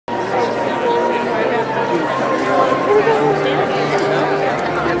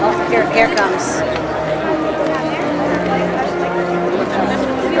Here it comes.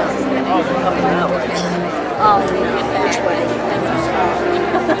 Oh, they're coming out, right? Oh, which way?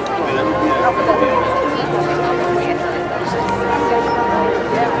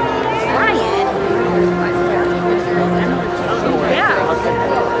 Ryan? Yeah.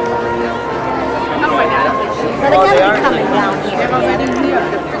 But they gotta be coming down here.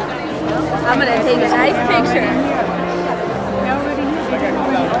 I'm gonna take a nice picture.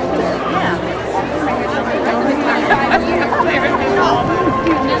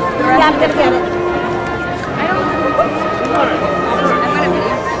 Yeah, I'm gonna get it.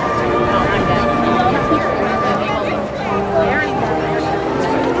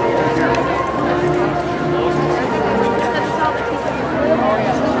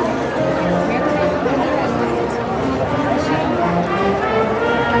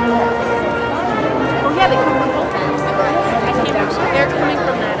 Oh yeah, they come from both ends. They're coming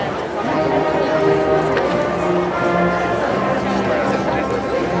from that end.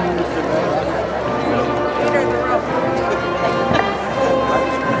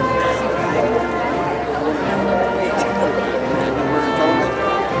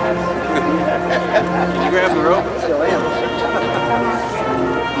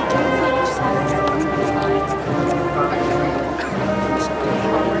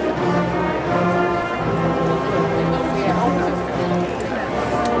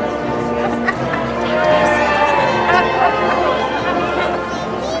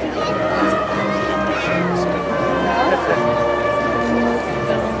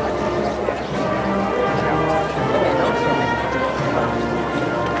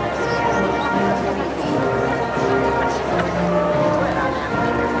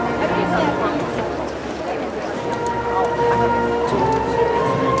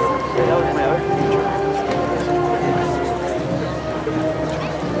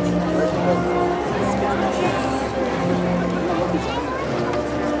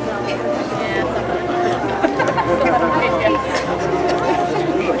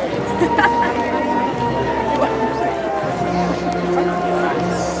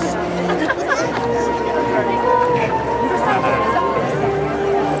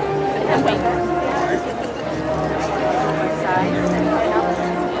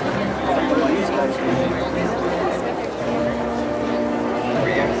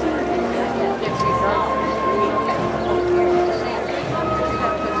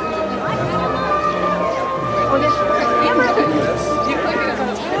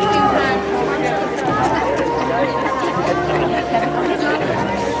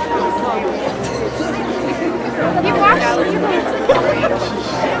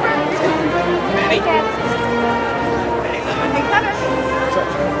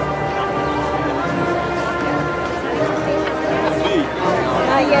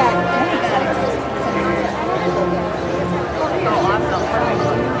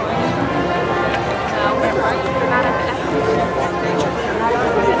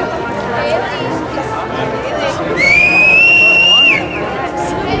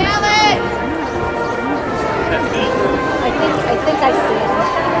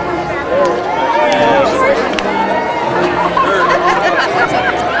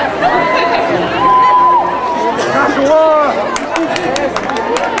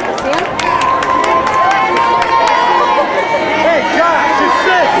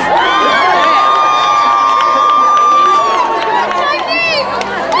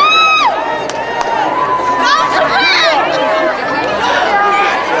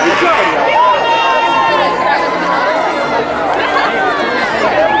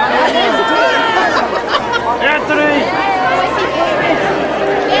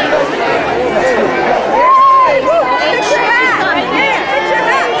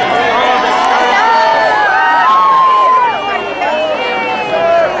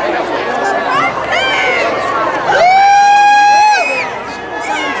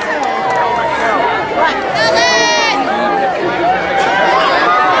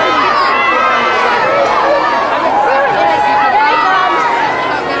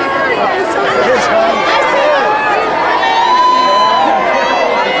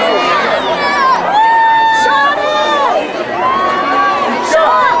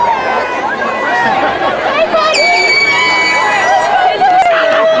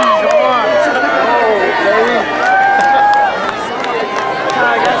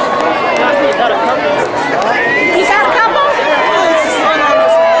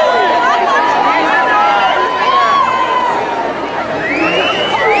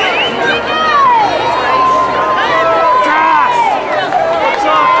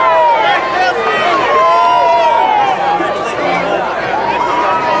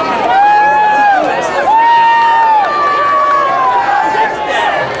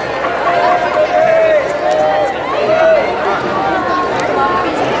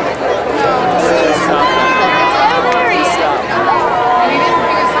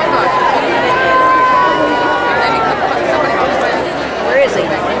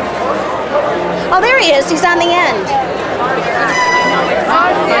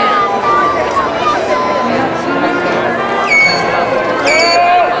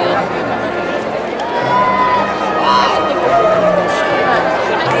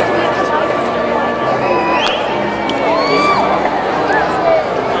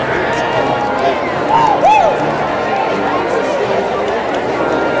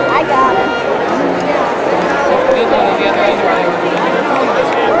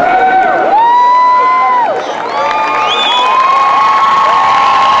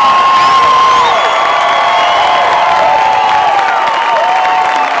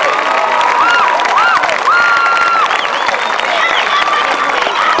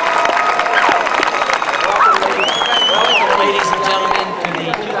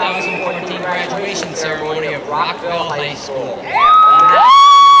 Rockville High School.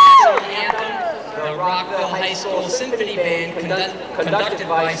 The Rockville High School Symphony Band, conducted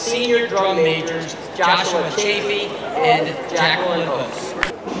by senior drum majors Joshua Chafee and Jacqueline Oaks.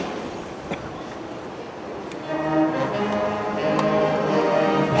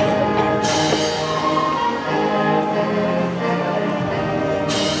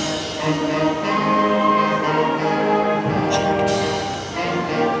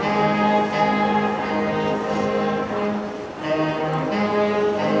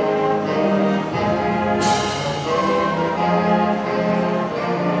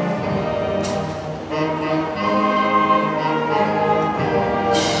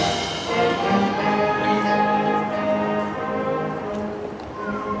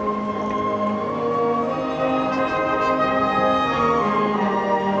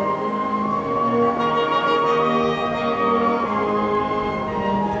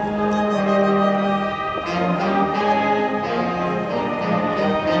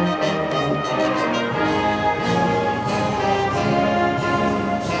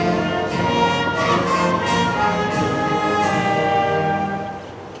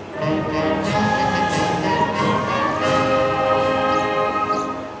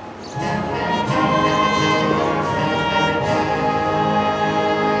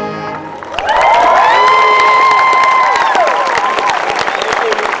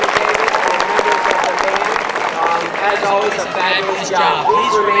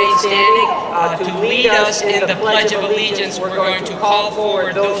 Please remain standing to lead us in the Pledge of Allegiance. We're going to call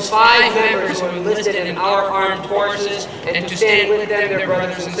forward those 5 members who are enlisted in our armed forces and to stand with them, their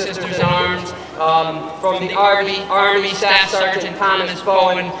brothers and sisters in arms. From the Army Staff Sergeant Thomas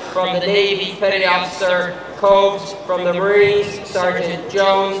Bowen, from the Navy Petty Officer Coves, from the Marines Sergeant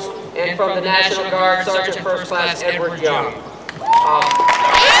Jones, and from the National Guard Sergeant First Class Edward Young.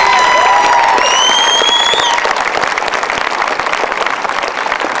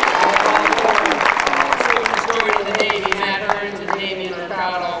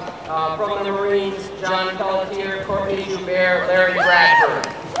 From the Marines, John Pelletier, Courtney Joubert, Larry Bradford.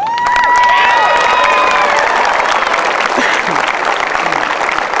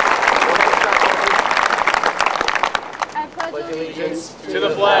 I pledge allegiance to the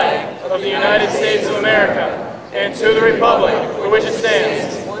flag of the United States of America and to the republic for which it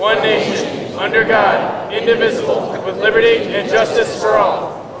stands, one nation, under God, indivisible, with liberty and justice for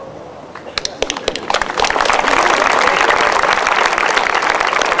all.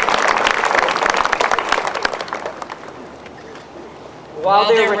 While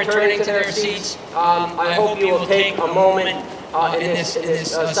they're returning to their seats, I hope you will take a moment in this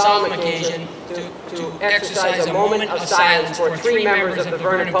solemn occasion to exercise a moment of silence for 3 members of the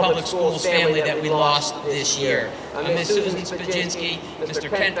Vernon Public Schools family that we lost this year. Ms. Susan Spaginski, Mr.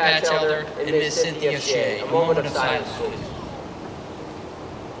 Kent Batchelder, and Ms. Cynthia Shea. A moment of silence, please.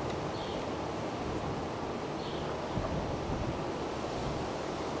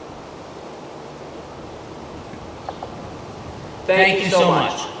 Thank you so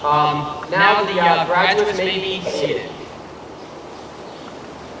much. Now the graduates may be seated.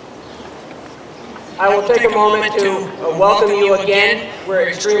 I will take a moment to welcome you again. We're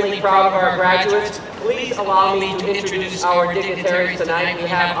extremely proud of our graduates. Please allow me to introduce our dignitaries tonight. We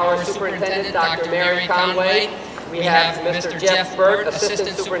have our Superintendent, Dr. Mary Conway. We have Mr. Jeff Burt,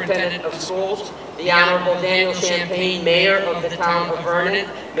 Assistant Superintendent of Schools, the Honorable Daniel Champagne, Mayor of the Town of Vernon,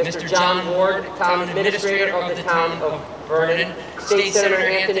 Mr. John Ward, Town Administrator of the Town of Vernon, State Senator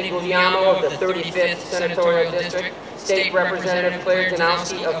Anthony Guglielmo of the 35th Senatorial District, State Representative Claire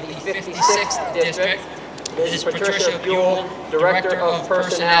Janowski of the 56th District, Ms. Patricia Buell, Director of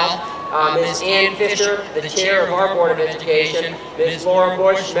Personnel, Ms. Ann Fisher, the Chair of our Board of Education, Ms. Laura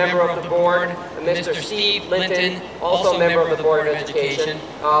Bush, Member of the Board, Mr. Steve Linton, also Member of the Board of Education.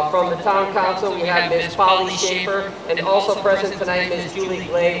 From the Town Council, we have Ms. Polly Schaefer, and also present tonight, Ms. Julie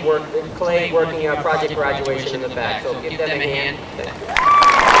Clay working on project graduation in the back. So give them a hand.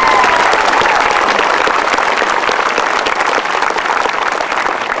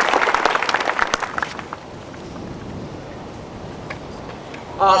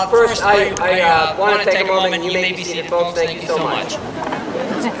 First, I want to take a moment. You may be seated, folks. Thank you so much.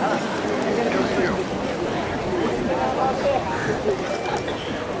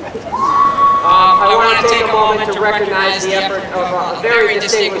 I want to take a moment to recognize the effort of a very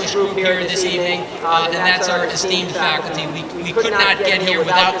distinguished group here this evening, and that's our esteemed faculty. We could not get here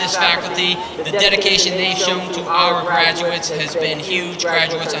without this faculty. The dedication they've shown to our graduates has been huge.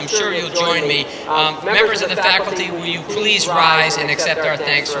 Graduates, I'm sure you'll join me. Members of the faculty, will you please rise and accept our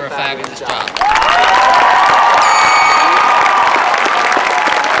thanks for a fabulous job.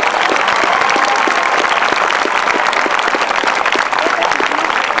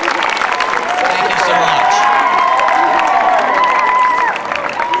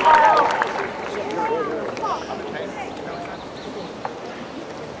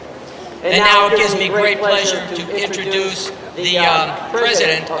 And now it gives me great pleasure to introduce the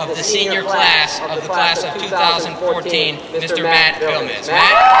president of the senior class of the class of 2014, Mr. Matt Gomez.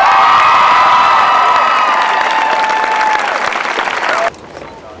 Matt?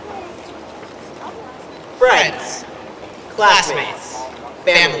 Friends, classmates,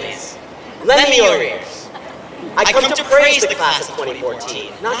 families, lend me your ears. I come to praise the class of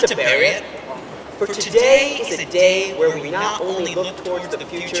 2014, not to bury it. For today is a day where we not only look towards the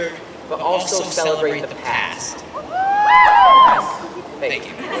future, but also celebrate the past. Thank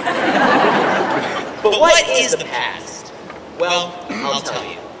you. But what is the past? Well, I'll tell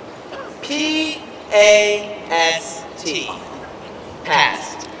you. P-A-S-T.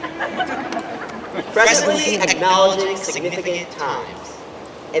 Past. Presently acknowledging significant times.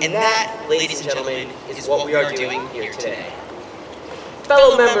 And that, ladies and gentlemen, is what we are doing here today.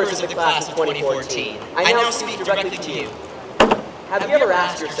 Fellow members of the class of 2014, I now speak directly to you. Have you ever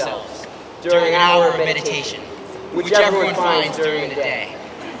asked yourselves, during an hour of meditation, which everyone finds during the day,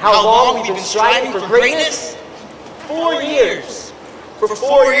 how long we've been striving for greatness? 4 years. For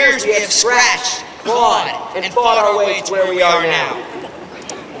 4 years we have scratched, clawed, and fought our way to where we are now.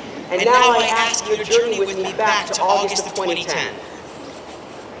 And now I ask you to journey with me back to August of 2010.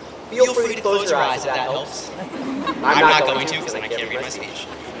 Feel free to close your eyes if that helps. I'm not going to because I can't read my speech.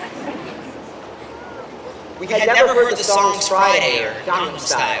 We had never heard the songs Friday or Gangnam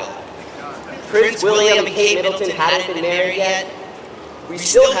Style. Prince William and Kate Middleton hadn't been married yet. We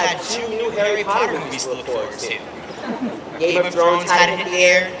still had 2 new Harry Potter movies to look forward to. Game of Thrones hadn't hit the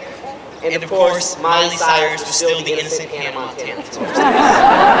air. And of course, Miley Cyrus was still the innocent Hannah Montana.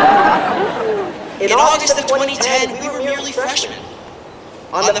 In August of 2010, we were merely freshmen.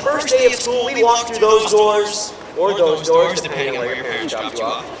 On the first day of school, we walked through those doors, or those doors, depending on where your parents dropped you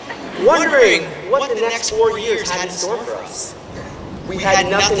off, wondering what the next 4 years had in store for us. We had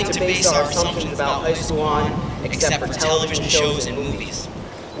nothing to base our assumptions about high school on, except for television shows and movies.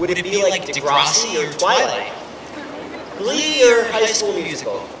 Would it be like Degrassi or Twilight? Glee or High School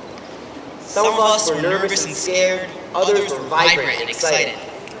Musical? Some of us were nervous and scared, others were vibrant and excited.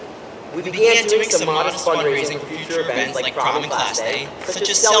 We began doing some modest fundraising for future events like prom and class day, such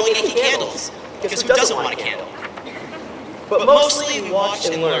as selling candles, because who doesn't want a candle? But mostly we watched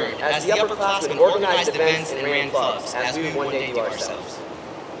and learned as the upperclassmen organized events and ran clubs, as we would one day do ourselves.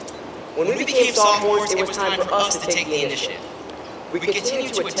 When we became sophomores, it was time for us to take the initiative. We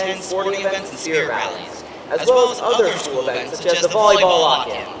continued to attend sporting events and spirit rallies, as well as other school events such as the volleyball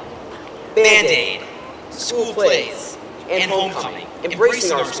lock-in, Band-Aid, school plays, and homecoming,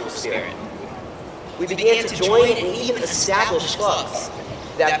 embracing our school spirit. We began to join and even establish clubs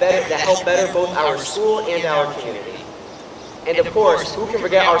that help better both our school and our community. And of course, who can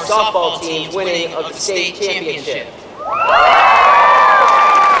forget our softball team winning of the state championship?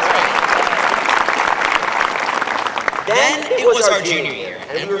 Then it was our junior year,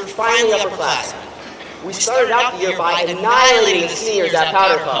 and we were finally upperclassmen. We started out the year by annihilating the seniors at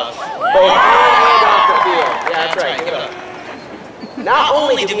Powder Puff, both on and off the field. Yeah, that's right, give it up. Not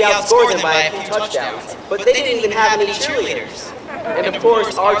only did we outscore them by a few touchdowns, but they didn't even have any cheerleaders. And of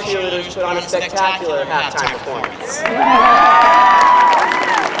course, our cheerleaders put on a spectacular halftime performance.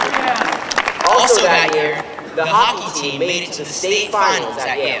 Also that year, the hockey team made it to the state finals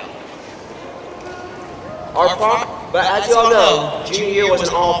at Yale. But as you all know, junior year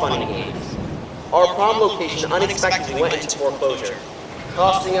wasn't all fun and games. Our prom location unexpectedly went into foreclosure,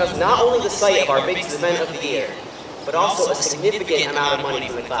 costing us not only the site of our biggest event of the year, but also a significant amount of money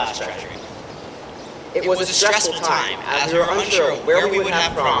from the class treasury. It was a stressful time, as we were unsure of where we would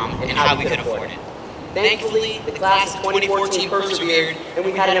have prom and how we could afford it. Thankfully, the class of 2014 persevered, and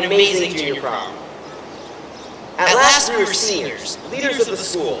we had an amazing junior prom. At last, we were seniors, leaders of the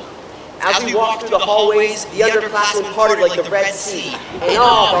school. As we walked through the hallways, the underclassmen parted like the Red Sea, and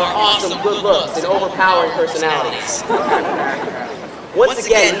all of our awesome good looks and overpowering personalities. Once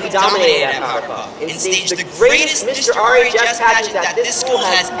again, we dominated at Powder Puff and staged the greatest Mr. RHS pageant that this school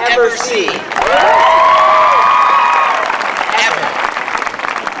has ever seen. Ever.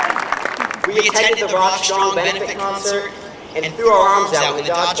 We attended the Rock Strong benefit concert and threw our arms out in the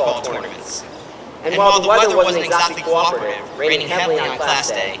dodgeball tournaments. And while the weather wasn't exactly cooperative, raining heavily on class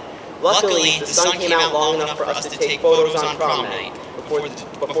day, luckily the sun came out long enough for us to take photos on prom night before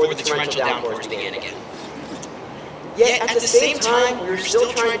the torrential downpours began again. Yet at the same time, we were still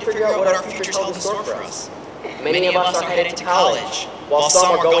trying to figure out what our future held in store for us. Many of us are headed to college, while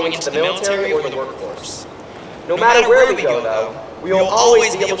some are going into the military or the workforce. No matter where we go, though, we will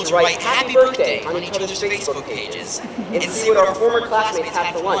always be able to write happy birthday on each other's Facebook pages and see what our former classmates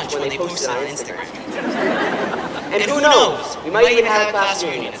had for lunch when they posted on Instagram. And who knows, we might even have a class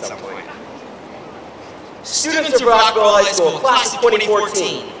reunion at some point. Students of Rockville High School, class of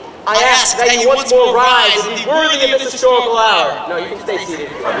 2014, I ask that you once more rise and be worthy of this historical hour. No, you can stay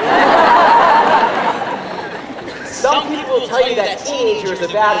seated. Some people will tell you that teenager is a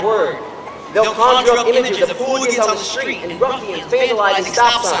bad word. They'll conjure up images of hooligans on the street and ruffians vandalizing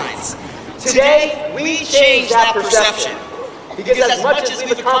stop signs. Today, we change that perception. Because as much as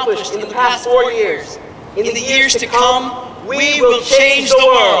we've accomplished in the past 4 years, in the years to come, we will change the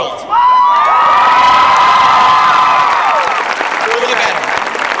world. For the better.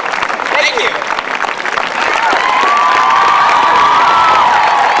 Thank you.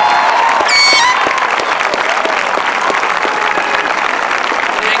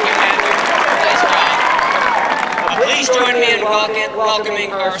 Thank you, Andrew. Nice job. Please join me in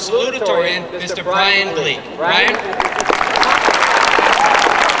welcoming our salutatorian, Mr. Brian Bleak. Brian?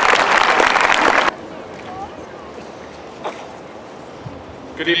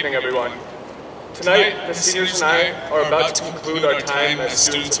 Good evening, everyone. Tonight, the seniors and I are about to conclude our time as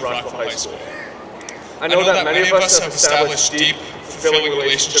students of Rockville High School. I know that many of us have established deep, fulfilling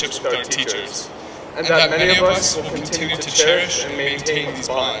relationships with our teachers, and that many of us will continue to cherish and maintain these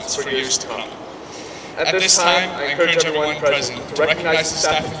bonds for years to come. At this time, I encourage everyone present to recognize the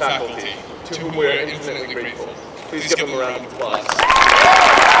staff and faculty, to whom we are infinitely grateful. Please give them a round of applause.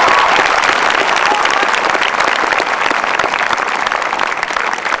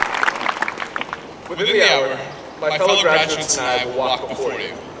 Within the hour, my fellow graduates and I will walk before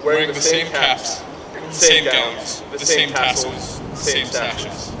you, wearing the same caps, the same gowns, the same tassels, the same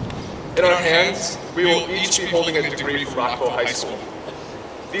sashes. In our hands, we will each be holding a degree from Rockville High School.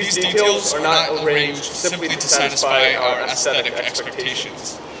 These details are not arranged simply to satisfy our aesthetic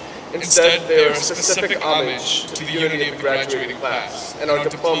expectations. Instead, they are a specific homage to the unity of the graduating class, and our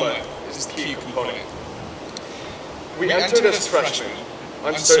diploma is the key component. We entered as freshmen,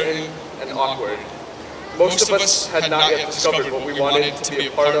 uncertain and awkward. Most of us had not yet discovered what we wanted to be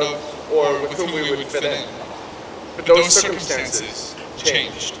a part of or with whom we would fit in. But those circumstances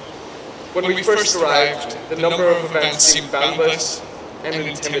changed. When we first arrived, the number of events seemed boundless and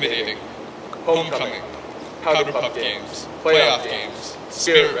intimidating. Homecoming, powder puff games, playoff games,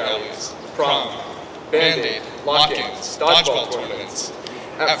 spirit rallies, prom, band-aid, lock-ins, dodgeball tournaments.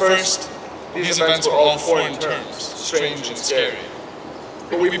 At first, these events were all foreign terms, strange and scary.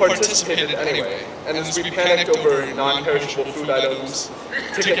 But we participated anyway, and as we panicked over non-perishable food items,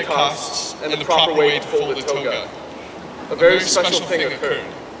 ticket costs, and the proper way to fold a toga, a very special thing occurred.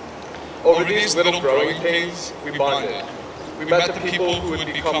 Over these little growing pains, we bonded. We met the people who would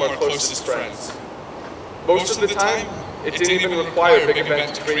become our closest friends. Most of the time, it didn't even require a big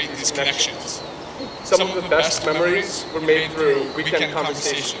event to create these connections. Some of the best memories were made through weekend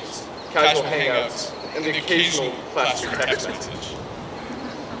conversations, casual hangouts, and the occasional classroom text message.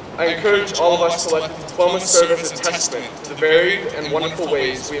 I encourage all of us to let the diploma serve as a testament to the varied and wonderful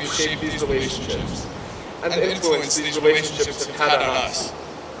ways we have shaped these relationships, and the influence these relationships have had on us.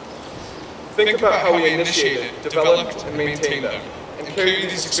 Think about how we initiated, developed, and maintained them, and carried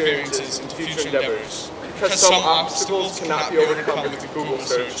these experiences into future endeavors, because some obstacles cannot be overcome with a Google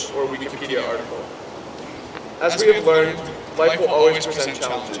search or a Wikipedia article. As we have learned, life will always present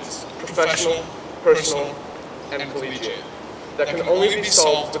challenges, professional, personal, and collegiate, that can only be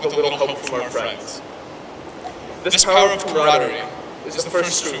solved with a little help from our friends. This power of camaraderie is the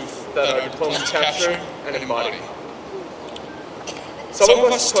first truth that our diplomas capture and embody. Some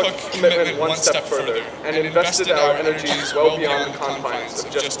of us took commitment one step further and invested our energies well beyond the confines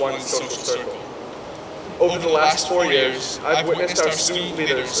of just one social circle. Over the last 4 years, I've witnessed our student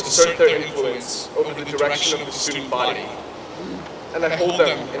leaders assert their influence over the direction of the student body, and I hold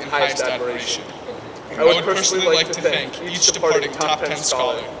them in highest admiration. I would personally like to thank each departing top 10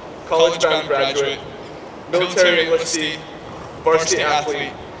 scholar, college-bound graduate, military enlistee, varsity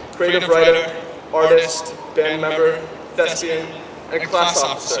athlete, creative writer, artist, band member, thespian, and class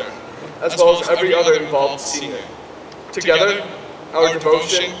officer, as well as every other involved senior. Together, our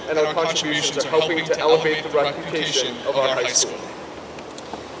devotion and our contributions are helping to elevate the reputation of our high school.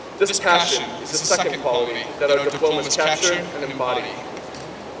 This passion is the second quality that our diplomas capture and embody.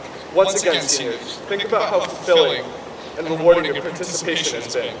 Once again, seniors, think about how fulfilling and rewarding your participation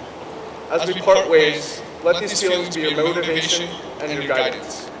has been. As we part ways, let these feelings be your motivation and your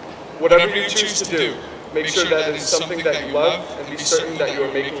guidance. Whatever you choose to do, make sure that it is something that you love and be certain that you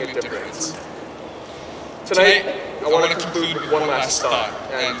are making a difference. Tonight, I want to conclude with one last thought,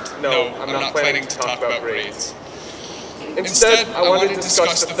 and no, I'm not planning to talk about grades. Instead, I want to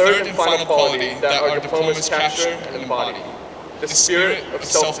discuss the third and final quality that our diplomas capture and embody, the spirit of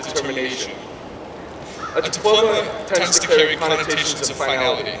self-determination. A diploma tends to carry connotations of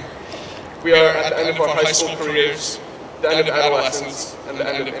finality. We are at the end of our high school careers, the end of adolescence, and the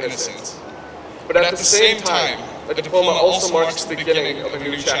end of innocence. But at the same time, a diploma also marks the beginning of a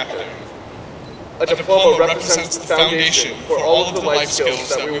new chapter. A diploma represents the foundation for all of the life skills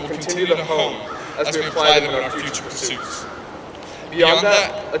that we will continue to hone as we apply them in our future pursuits. Beyond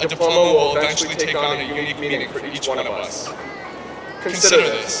that, a diploma will eventually take on a unique meaning for each one of us. Consider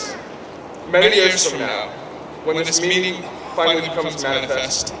this. Many years from now, when this meaning finally becomes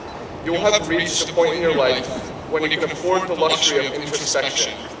manifest, you will have reached a point in your life when you can afford the luxury of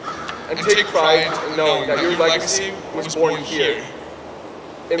introspection and take pride in knowing that your legacy was born here,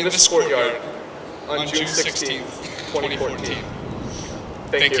 in this courtyard, on June 16th, 2014.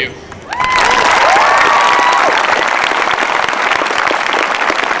 Thank you.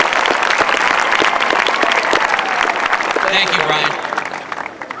 Thank you, Brian.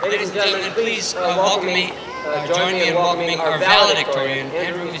 Ladies and gentlemen, please join me in welcoming our valedictorian,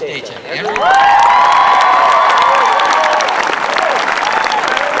 Andrew Station. Andrew?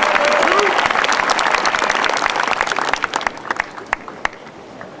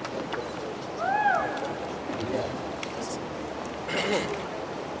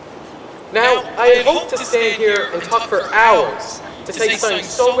 Now, I had hoped to stand here and talk for hours to say something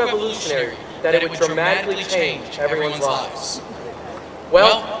so revolutionary that it would dramatically change everyone's lives.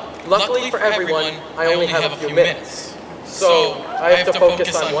 Well, luckily for everyone, I only have a few minutes, so I have to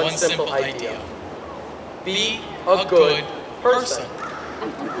focus on one simple idea. Be a good person.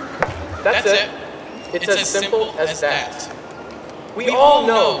 That's it. It's as simple as that. We all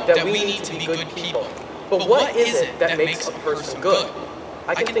know that we need to be good people, but what is it that makes a person good?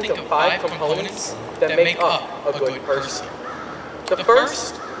 I can think of 5 components that make up a good person. The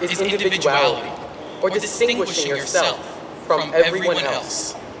first is individuality, or distinguishing yourself from everyone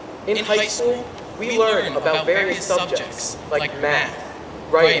else. In high school, we learn about various subjects like math,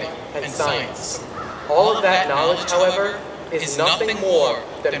 writing, and science. All of that knowledge, however, is nothing more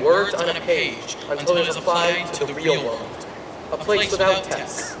than words on a page until it is applied to the real world. A place without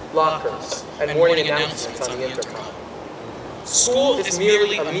tests, lockers, and morning announcements on the intercom. School is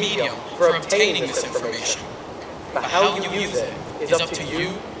merely a medium for obtaining this information, but how you use it is up to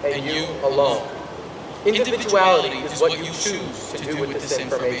you and you alone. Individuality is what you choose to do with this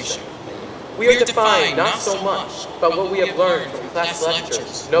information. We are defined not so much by what we have learned from class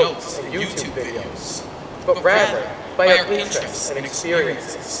lectures, notes, and YouTube videos, but rather by our interests and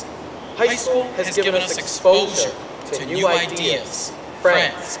experiences. High school has given us exposure to new ideas,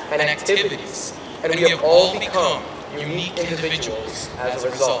 friends, and activities, and we have all become unique individuals as a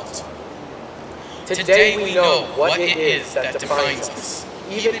result. Today we know what it is that defines us,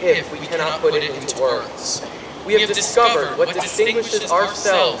 even if we cannot put it into words. We have discovered what distinguishes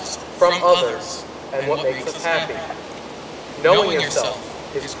ourselves from others and what makes us happy. Knowing yourself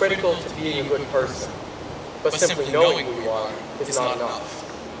is critical to being a good person, but simply knowing who you are is not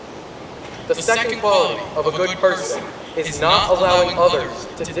enough. The second quality of a good person is not allowing others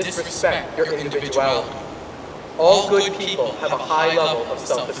to disrespect your individuality. All good people have a high level of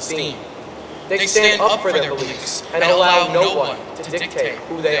self-esteem. They stand up for their beliefs and allow no one to dictate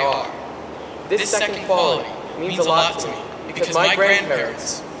who they are. This second quality means a lot to me because my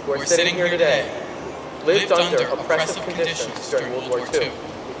grandparents, who are sitting here today, lived under oppressive conditions during World War II.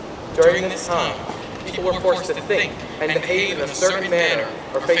 During this time, people were forced to think and behave in a certain manner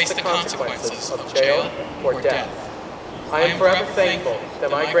or face the consequences of jail or death. I am forever thankful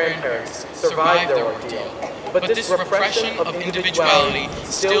that my grandparents survived their ordeal, but this repression of individuality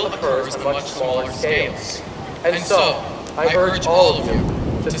still occurs on much smaller scales. And so, I urge all of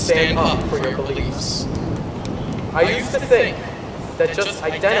you to stand up for your beliefs. I used to think that just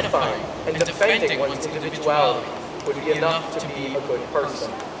identifying and defending one's individuality would be enough to be a good person.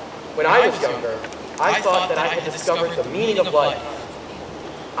 When I was younger, I thought that I had discovered the meaning of life.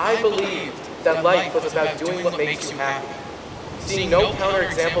 I believed that life was about doing what makes you happy. Seeing no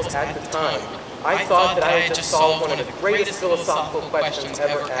counterexamples at the time, I thought that I had just solved one of the greatest philosophical questions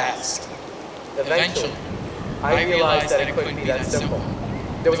ever asked. Eventually, I realized that it couldn't be that simple.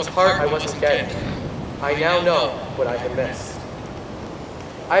 There was a part I wasn't getting. I now know what I had missed.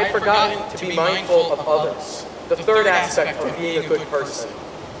 I had forgotten to be mindful of others, the third aspect of being a good person.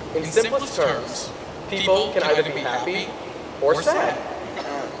 In simplest terms, people can either be happy or sad.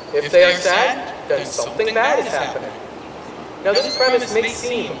 If they are sad, then something bad is happening. Now this premise may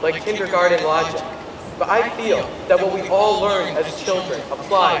seem like kindergarten logic, but I feel that what we all learned as children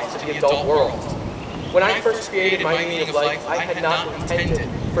applies to the adult world. When I first created my meaning of life, I had not intended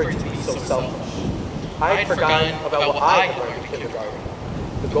for it to be so selfish. I had forgotten about what I had learned in kindergarten,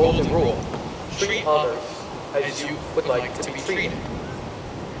 the golden rule. treat others as you would like to be treated.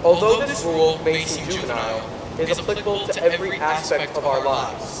 Although this rule may seem juvenile, it is applicable to every aspect of our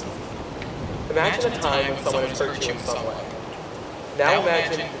lives. Imagine a time when someone has hurt you in some way. Now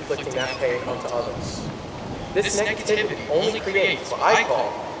imagine inflicting that pain onto others. This negativity only creates what I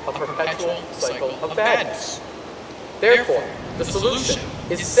call a perpetual cycle of badness. Therefore, the solution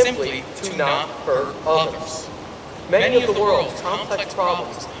is simply to not hurt others. Many of the world's complex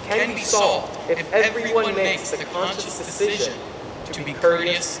problems can be solved if everyone makes the conscious decision to be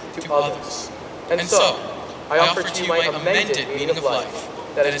courteous to others. And so, I offer to you my amended meaning of life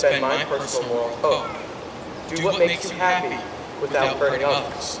that has been my personal moral code. Do what makes you happy without hurting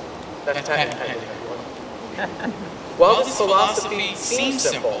others. That's patent pending, everyone. While this philosophy seems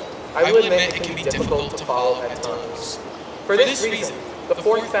simple, I will admit it can be difficult to follow at times. For this reason, the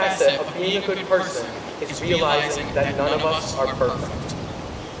fourth facet of being a good person is realizing that none of us are perfect.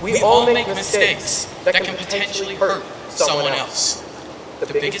 We all make mistakes that can potentially hurt someone else.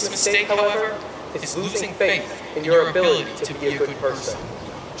 The biggest mistake, however, is losing faith in your ability to be a good person.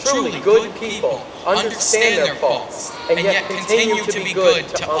 Truly good people understand their faults and yet continue to be good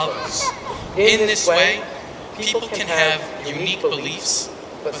to others. In this way, people can have unique beliefs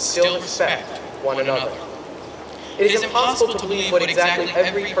but still respect one another. It is impossible to believe what exactly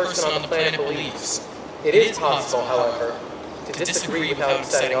every person on the planet believes. It is possible, however, to disagree without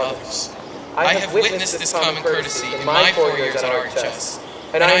upsetting others. I have witnessed this common courtesy in my 4 years at RHS,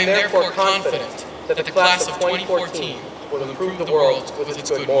 and I am therefore confident that the class of 2014 will improve the world with its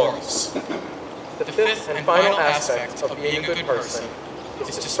good morals. The fifth and final aspect of being a good person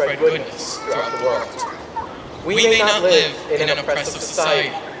is to spread goodness throughout the world. We may not live in an oppressive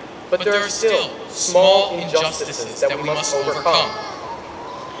society, but there are still small injustices that we must overcome.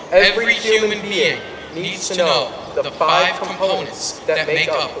 Every human being needs to know the 5 components that make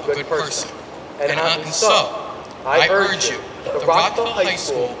up a good person. And so, I urge you, the Rockville High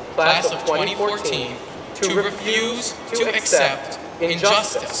School class of 2014, to refuse to accept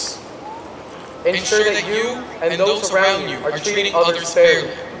injustice. Ensure that you and those around you are treating others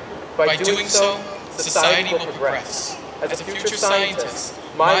fairly. By doing so, society will progress. As a future scientist,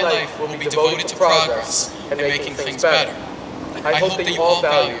 my life will be devoted to progress and making things better. I hope that you all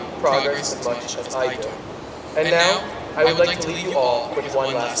value progress as much as I do. And now, I would like to leave you all with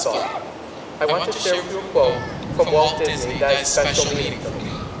one last thought. I want to share with you a quote from Walt Disney that has special meaning for me.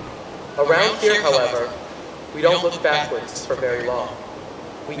 Around here, however, we don't look backwards for very long.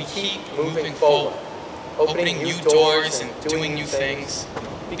 We keep moving forward, opening new doors and doing new things,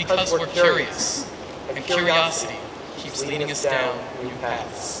 because we're curious, and curiosity keeps leading us down new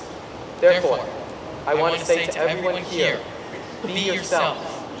paths. Therefore, I want to say to everyone here, be yourself,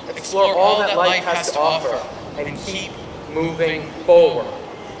 explore all that life has to offer, and keep moving forward.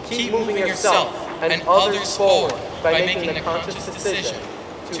 Keep moving yourself and others forward by making the conscious decision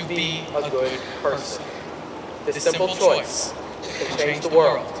to be a good person. This simple choice can change the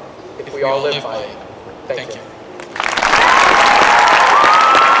world if we all live by it. Thank you.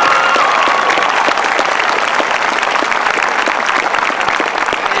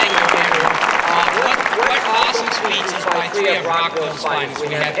 What awesome speeches by 3 of Rockville's finest.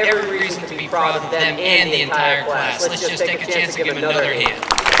 We have every reason to be proud of them and the entire class. Let's just take a chance to give them another hand.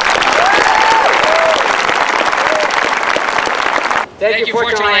 Thank you.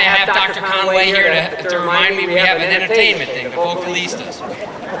 Fortunately, I have Dr. Conway here to remind me we have an entertainment thing, the vocalistas.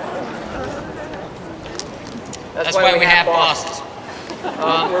 That's why we have bosses.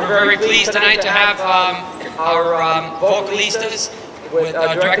 We're very pleased tonight to have our vocalistas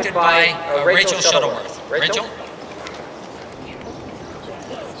directed by Rachel Shuttleworth. Rachel?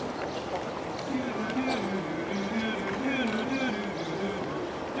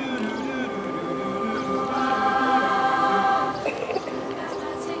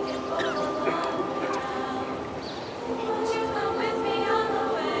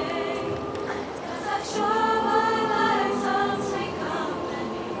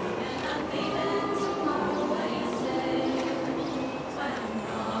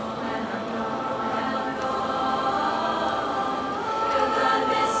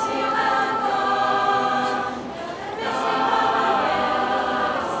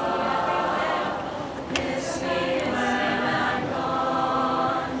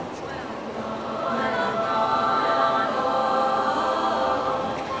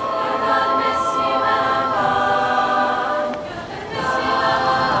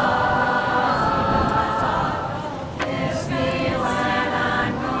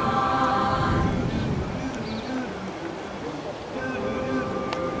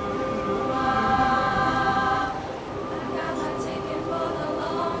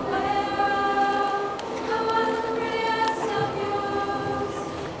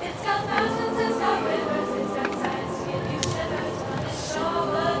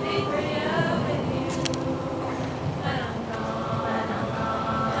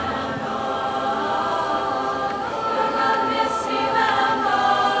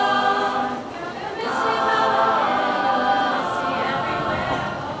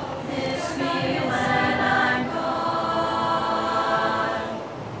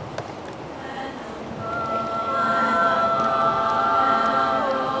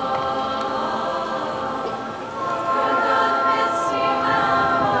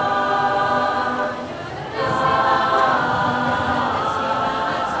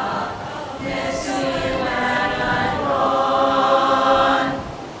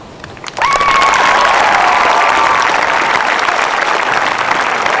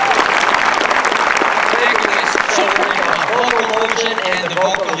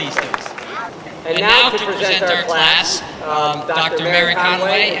 present our class, Dr. Mary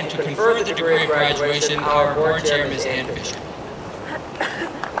Conway, and to confer the degree of graduation, our board chair, Ms. Ann Fisher.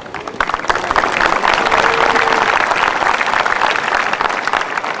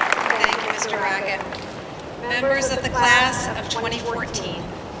 Members of the class of 2014.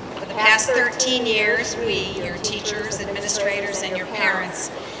 For the past 13 years, we, your teachers, administrators, and your parents,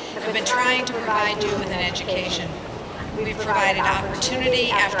 have been trying to provide you with an education. We've provided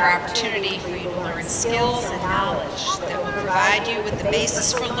opportunity after opportunity for you to learn skills and knowledge that will provide you with the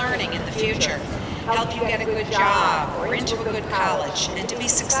basis for learning in the future, help you get a good job or into a good college, and to be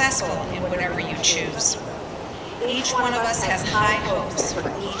successful in whatever you choose. Each one of us has high hopes for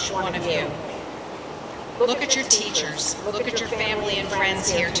each one of you. Look at your teachers. Look at your family and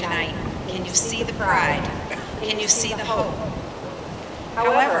friends here tonight. Can you see the pride? Can you see the hope?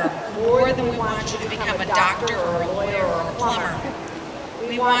 However, more than we want you to become a doctor or a lawyer or a plumber,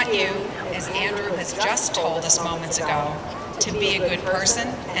 we want you, as Andrew has just told us moments ago, to be a good person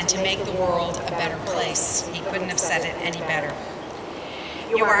and to make the world a better place. He couldn't have said it any better.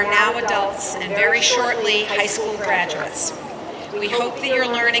 You are now adults and very shortly high school graduates. We hope that your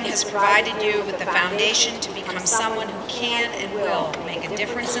learning has provided you with the foundation to become someone who can and will make a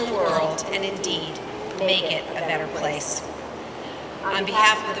difference in the world and indeed make it a better place. On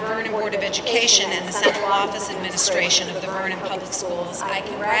behalf of the Vernon Board of Education and the Central Office Administration of the Vernon Public Schools, I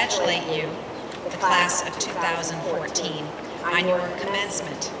congratulate you, the class of 2014, on your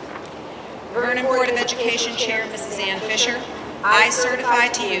commencement. Vernon Board of Education Chair Mrs. Ann Fisher, I certify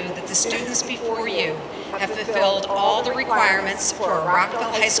to you that the students before you have fulfilled all the requirements for a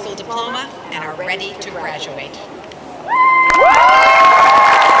Rockville High School diploma and are ready to graduate.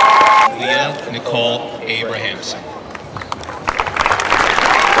 Leah Nicole Abrahamson.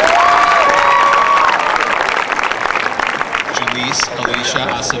 Jaleese Alicia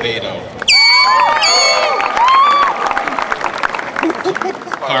Acevedo.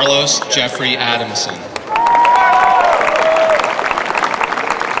 Carlos Jeffrey Adamson.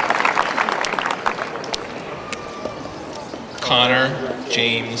 Connor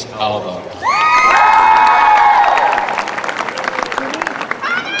James Alba.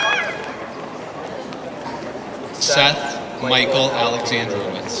 Seth Michael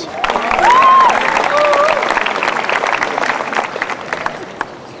Alexandrowitz.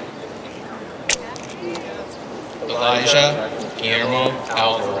 Elijah Guillermo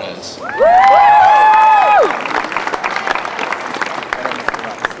Alvarez.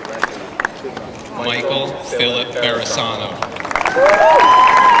 Michael Philip Barisano.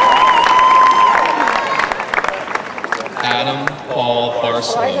 Adam Paul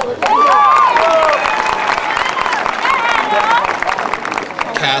Barstow.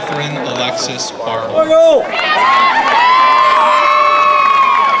 Catherine Alexis Bartle.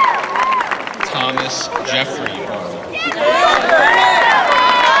 Thomas Jeffrey Bartle.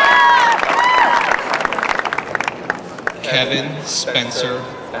 Kevin Spencer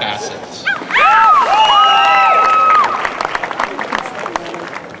Bassett.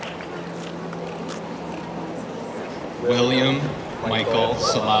 William Michael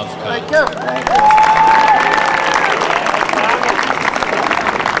Salavka.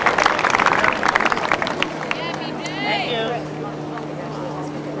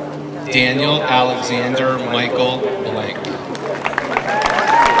 Daniel Alexander Michael Blank.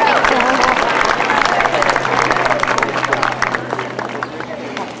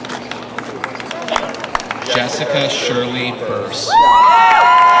 Jessica Shirley Burse.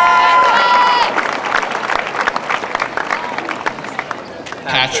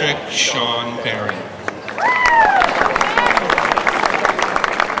 Patrick Sean Barry.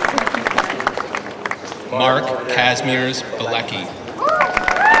 Mark Kazmirs Bilecki.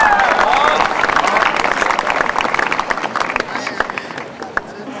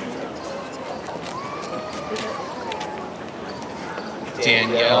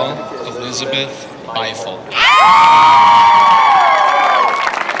 Danielle Elizabeth Eiffel.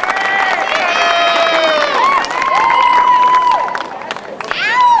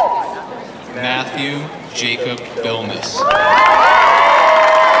 Matthew Jacob Bilmus.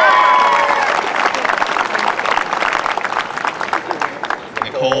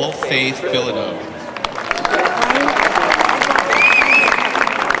 Nicole Faith Bilodeau.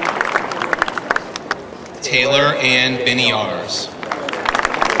 Taylor Ann Biniars.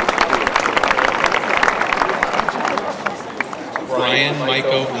 Brian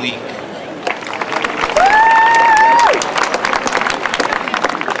Michael Bleak.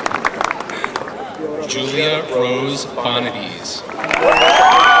 Julia Rose Bonadies.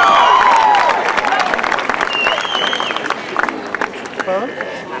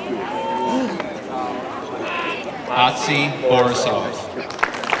 Otzi Borisov.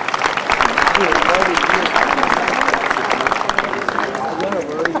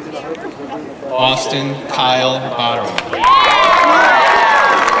 Austin Kyle Bottom.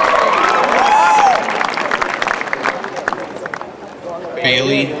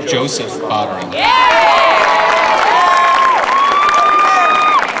 Bailey Joseph Bottom.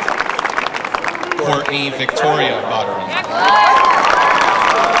 Courtney Victoria Bottom.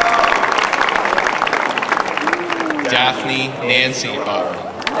 Daphne Nancy Bottom.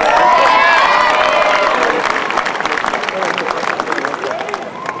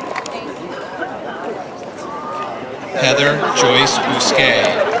 Heather Joyce Bousquet.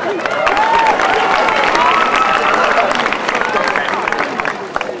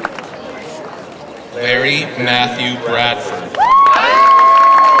 Larry Matthew Bradford.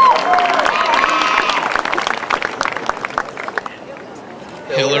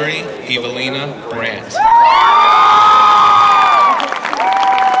 Hillary Evelina Brandt.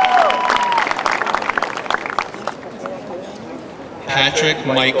 Patrick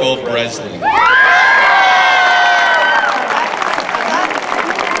Michael Breslin.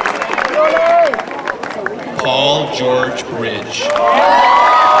 Paul George Bridge.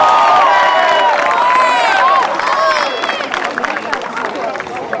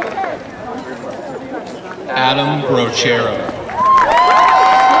 Adam Brochero.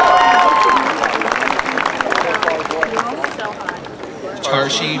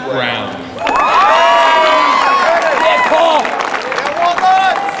 Tarshi Brown.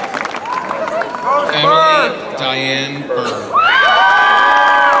 Emily Diane Burr.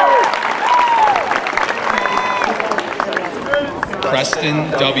 Preston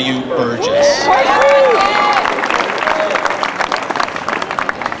W. Burgess.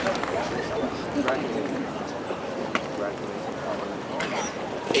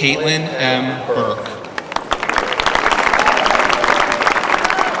 Caitlin M. Burke.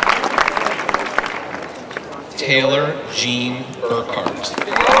 Taylor Jean Burkhart.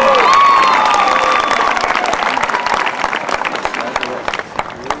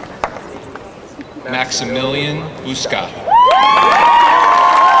 Maximilian Busca.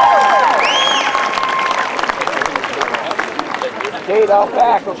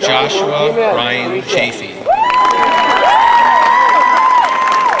 Joshua Ryan Chafee.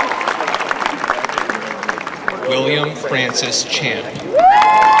 William Francis Champ.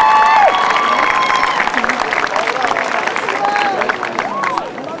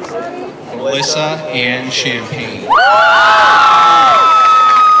 Melissa Ann Champagne.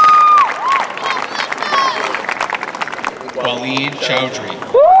 Waleed Chowdhury.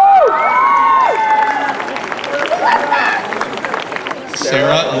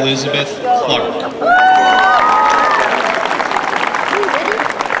 Sarah Elizabeth Clark.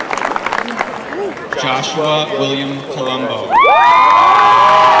 Joshua William Colombo.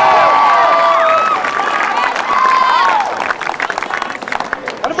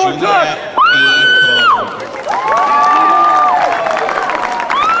 Juliet B. Colombo.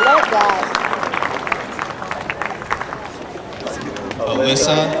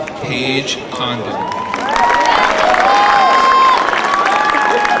 Alyssa Paige Condon.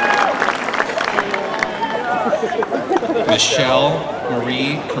 Michelle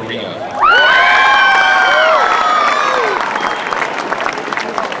Marie Correa.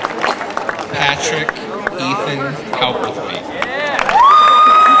 Patrick Ethan Cowperthwaite.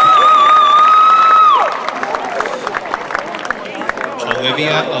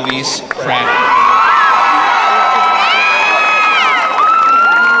 Olivia Elise Craddock.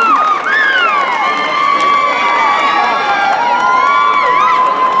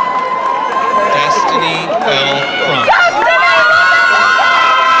 Destiny L. Crump.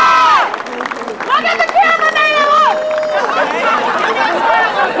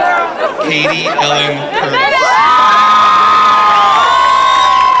 Katie Ellen Curtis.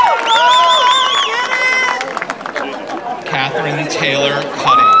 Catherine Taylor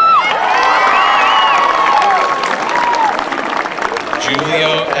Cutting.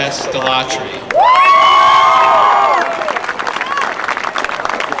 Julio S. Delatry.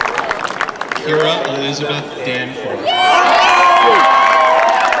 Kira Elizabeth Danforth.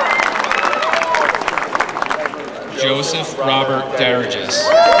 Joseph Robert Dargis.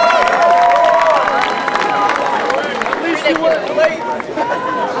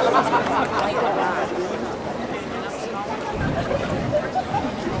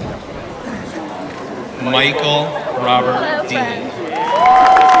 Michael Robert Dean.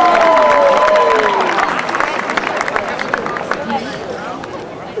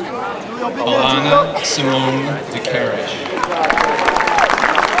 Alana Simone DeCarriage.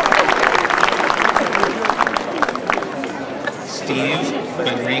 Steve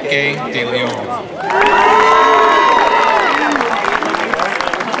Enrique De Leon.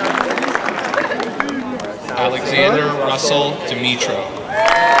 Alexander Russell Dimitro.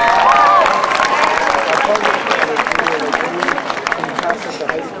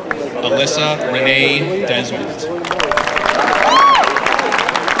 Alyssa Renee Desmond.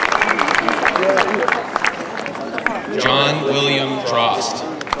 John William Drost.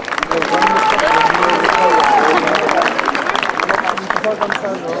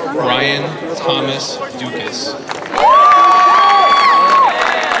 Brian Thomas Dukas.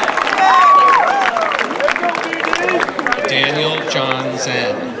 Daniel John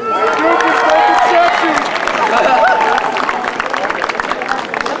Zen.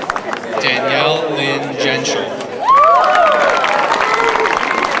 Danielle Lynn Genscher.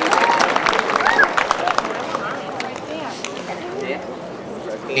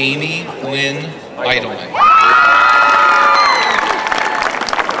 Amy Lynn Eidelman.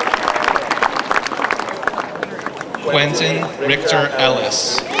 Quentin Richter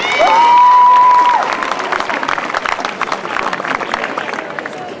Ellis.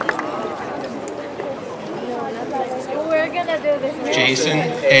 Jason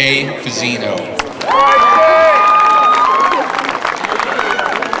A. Fazzino.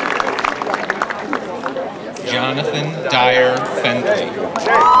 Jonathan Dyer Fendley.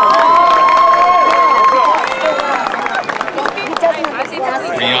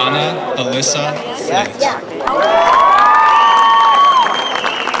 Rihanna Alyssa Flint.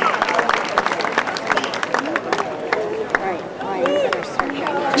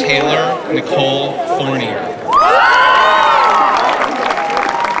 Taylor Nicole Fournier.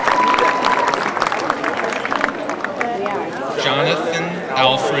 Jonathan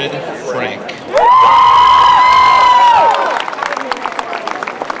Alfred Frank.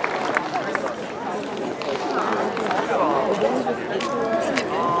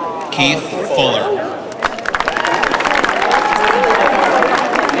 Keith Fuller.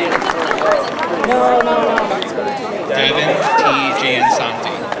 Devin T.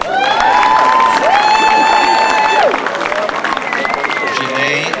 Giansanti.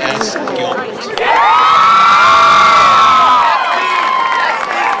 Janae S. Gilbert.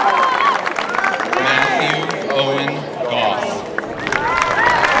 Matthew Owen Goff.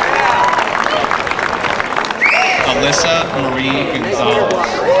 Alyssa Marie Gonzalez.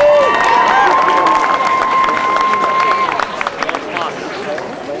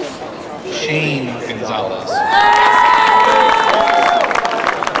 Shane Gonzalez.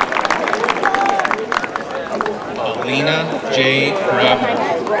 Alina J. Grabner.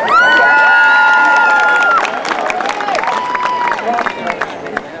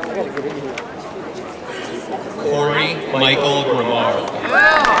 Corey Michael Grimard.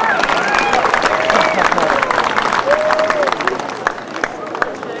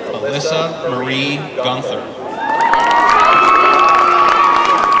 Alyssa Marie Gunther.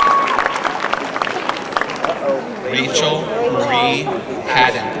 Rachel Marie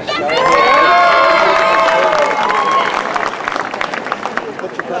Haddon.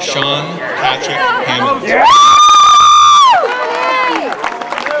 Sean Patrick Hammond.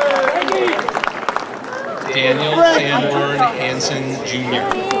 Daniel Sanborn Hansen Jr.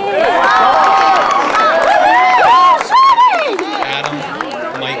 Adam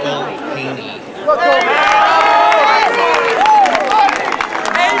Michael Haney.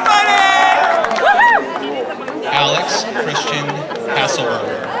 Alex Christian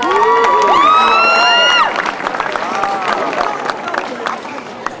Hasselberger.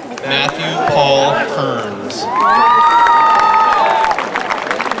 Matthew Paul Kearns.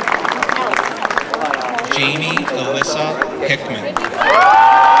 Jamie Alyssa Hickman.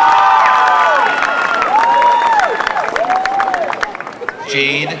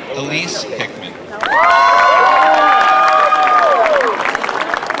 Jade Elise Hickman.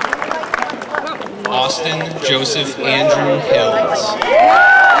 Austin Joseph Andrew Hills.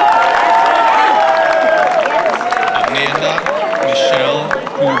 Amanda Michelle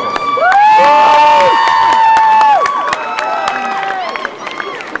Hoover.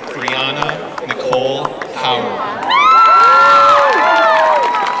 Brianna Nicole Howard.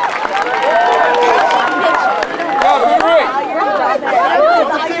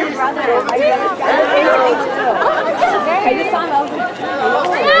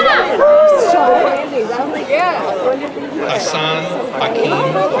 Hassan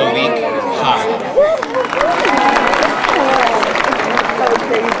Hakeem Malik High.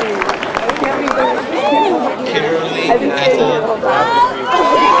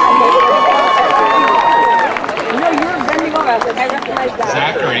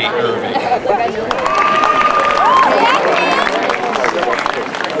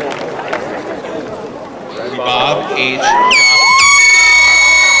 H.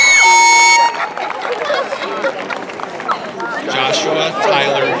 Joshua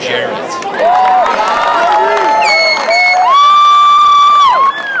Tyler Jarrett.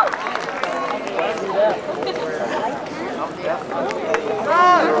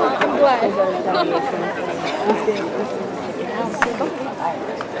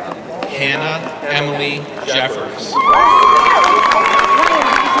 Hannah Emily Jeffers.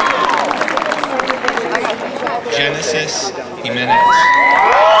 Genesis Jimenez.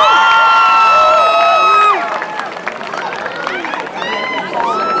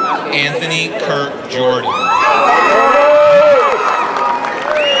 Anthony Kurt Jordan.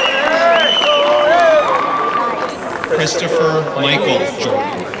 Christopher Michael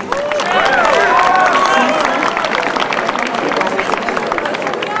Jordan.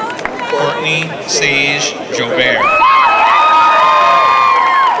 Courtney Sage Jobert.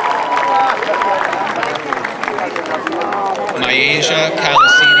 Myasia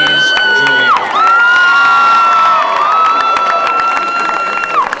Calicides Julia.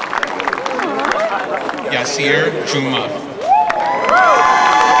 Yasir Juma.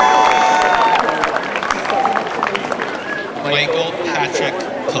 Michael Patrick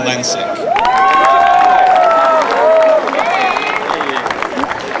Kalensik.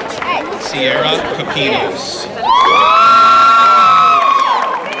 Sierra Capinos.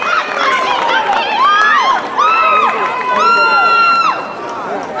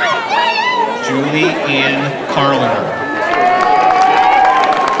 Julie Ann Carliner.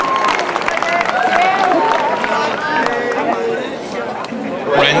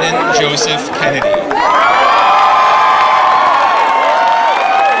 Brendan Joseph Kennedy.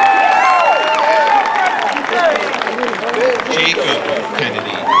 Jacob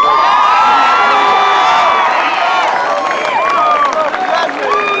Kennedy.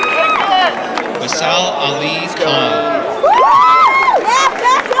 Basal Ali Khan.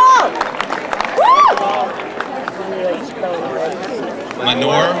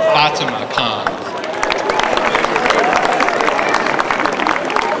 Manor Fatima Khan.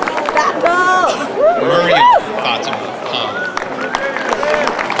 Muriel Fatima Khan.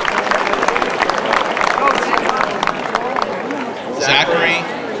 Zachary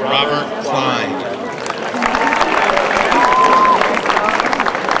Robert Klein.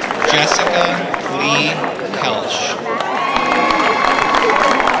 Jessica Lee Helsch.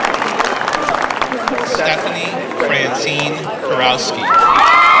 Stephanie Francine Karowski.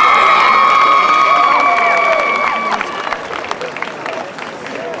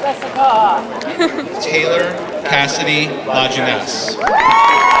 Taylor Cassidy Lajeunesse.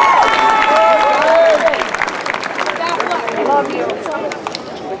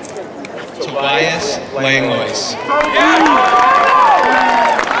 Tobias Langlois.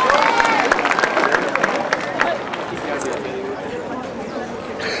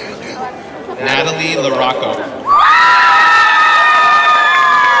 Natalie LaRocco.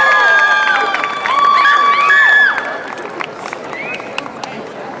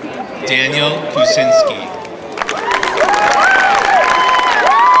 Daniel Kusinski.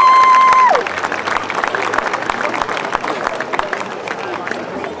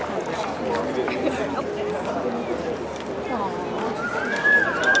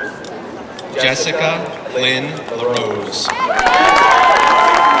 Jessica Lynn LaRose.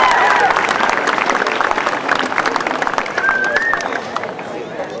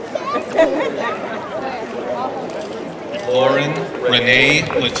 Lauren Renee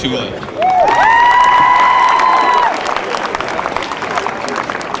Latula.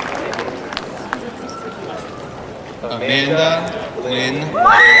 Amanda Lynn.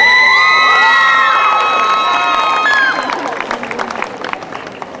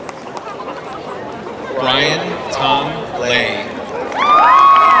 Brian Tom Lay.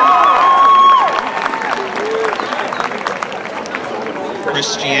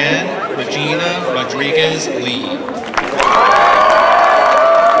 Christiane Regina Rodriguez Lee.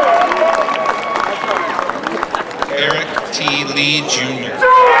 Eric T. Lee Jr.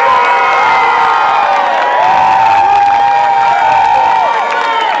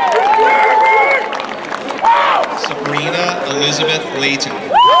 Sabrina Elizabeth Layton.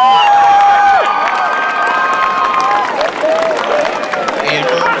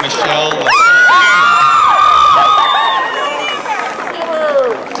 Amber Michelle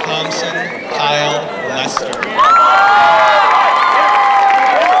Thompson Kyle Lester.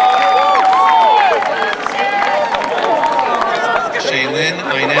 Shaylin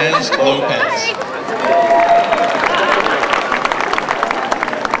Inez Lopez.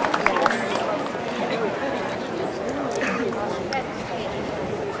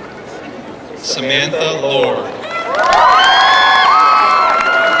 Samantha Lord.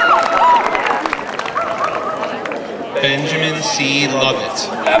 Benjamin C. Lovett.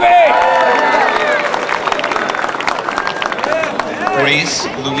 Grace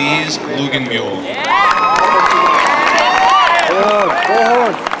Louise Lugenmuhl.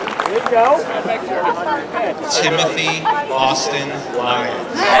 Timothy Austin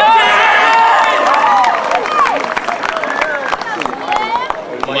Lyons.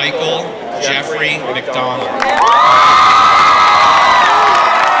 Michael Jeffrey McDonald.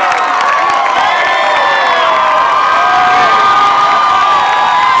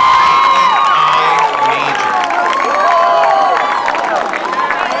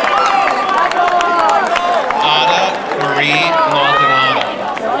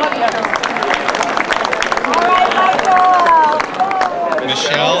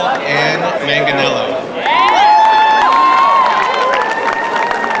 Michelle Ann Manganello.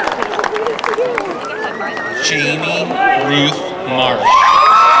 Jamie Ruth Marsh.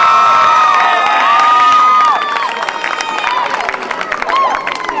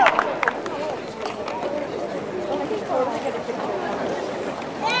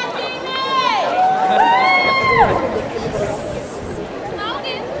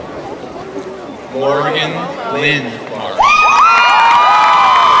 Morgan Lynn Marsh.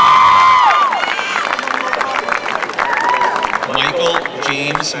 Michael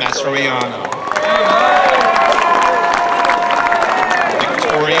James Mastroianno.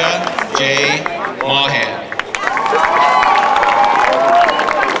 Victoria J. Mahan.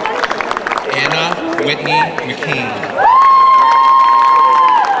 Anna Whitney McCain.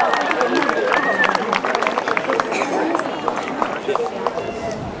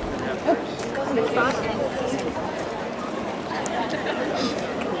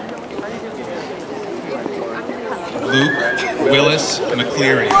 Luke Willis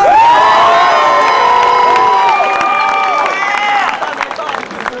McCleary.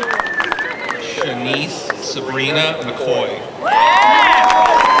 Shanice Sabrina McCoy.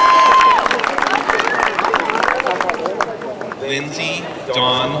 Lindsay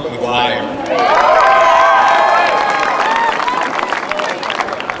Dawn McGuire.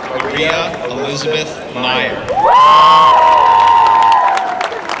 Maria Elizabeth Meyer.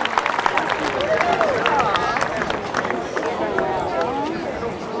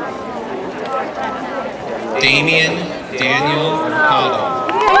 Damian Daniel Mercado.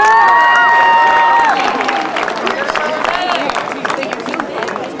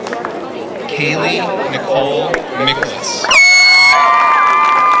 Kaylee Nicole Miklas.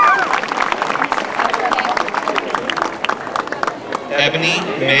 Ebony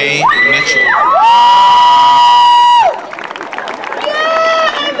Mae Mitchell.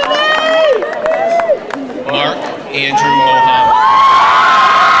 Mark Andrew Mohammed.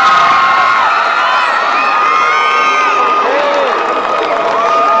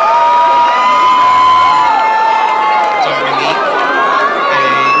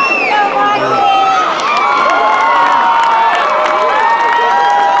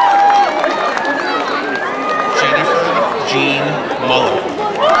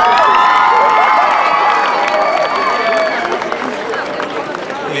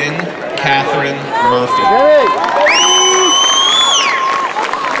 Catherine Murphy.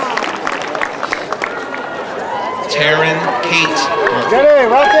 Taryn Kate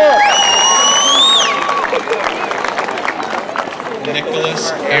Murphy. Nicholas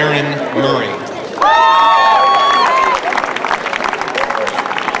Aaron Murray.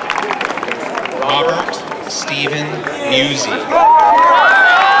 Robert Stephen Musey.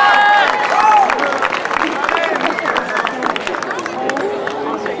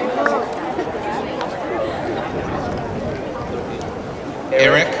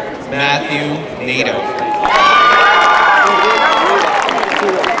 Eric Matthew Nato.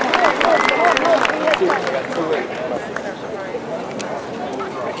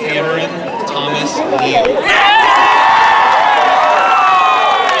 Cameron Thomas Neal.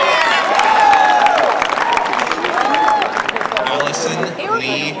 Allison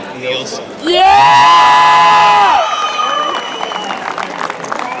Lee Nielsen.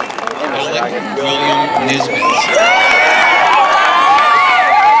 Alec William Nisbet.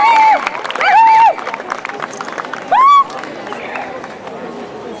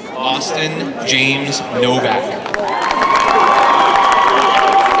 Austin James Novak.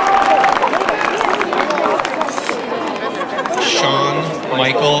 Sean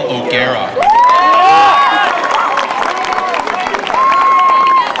Michael O'Gara.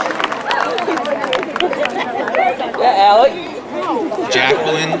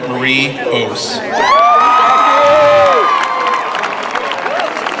 Jacqueline Marie Ose.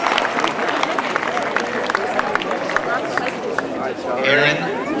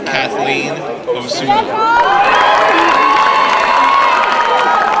 Osuna.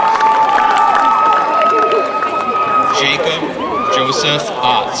 Jacob Joseph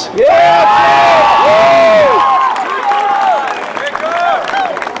Ott.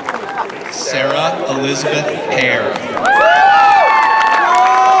 Sarah Elizabeth Hare.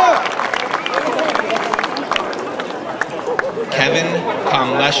 Kevin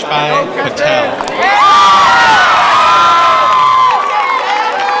Kamleshbai Patel.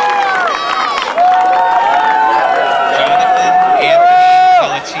 Jonathan Anthony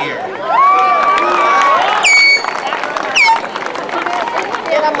Pelletier.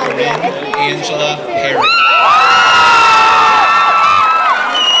 Corinne Angela Perry.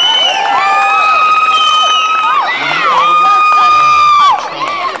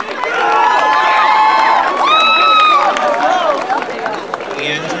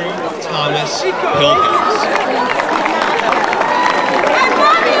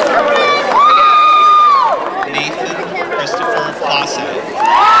 Nathan Christopher Fawcett.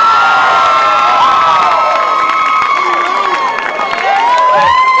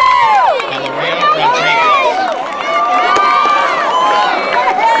 Valeria Rodriguez.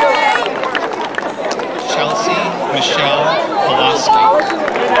 Chelsea Michelle Pulaski.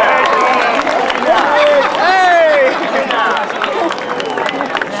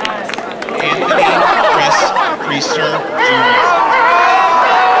 Anthony Chris Priester Jr.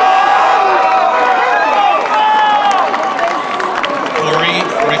 Corey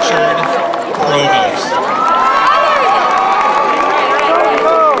Richard Provost.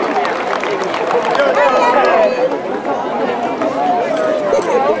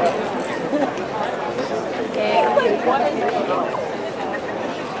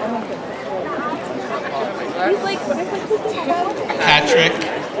 Patrick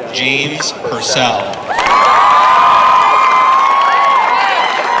James Purcell.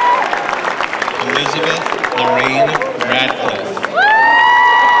 Elizabeth Lorraine Radcliffe.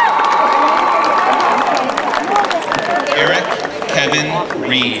 Eric Kevin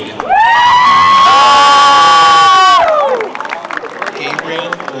Reed. Gabriel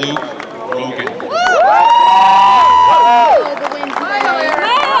Luke Rogan.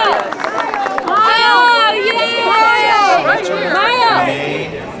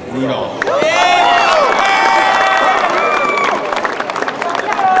 Renee Rudolph.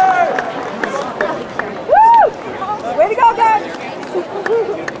 Way to go, guys!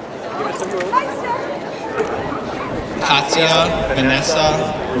 Katia Vanessa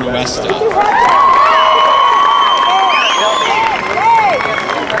Ruesta.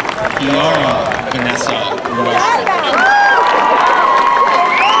 Kiara Vanessa Ruesta.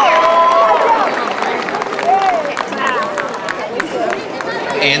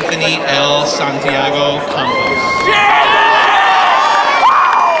 Anthony L. Santiago Campos.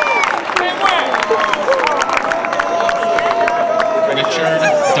 Richard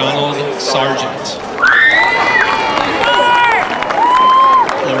Donald Sargent.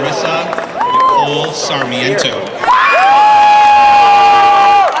 Clarissa Nicole Sarmiento.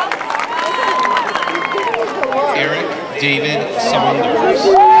 Eric David Saunders.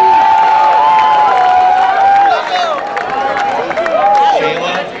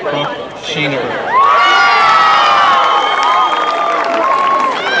 Shayla Brooke Sheener.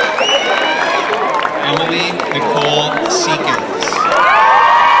 Emily Nicole Seekins.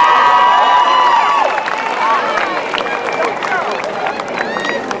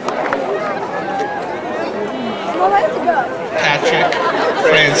 Patrick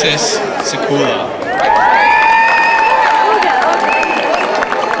Francis Sekula.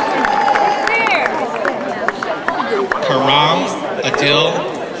 Karam Adil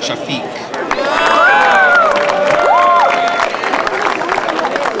Shafiq.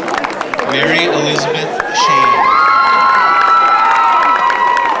 Mary Elizabeth Shane.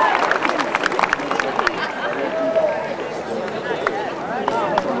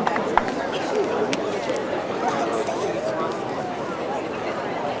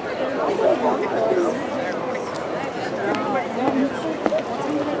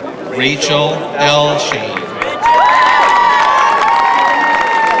 Rachel L. Shane.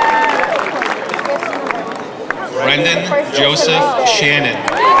 Brendan Joseph Shannon.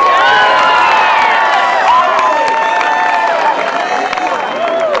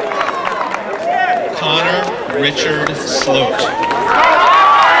 Connor Richard Sloat.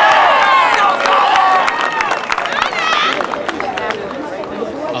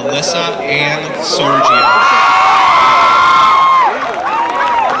 Alyssa Ann Sorgio.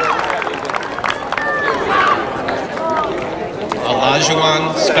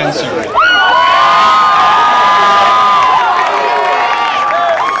 Olajuwon Spencer.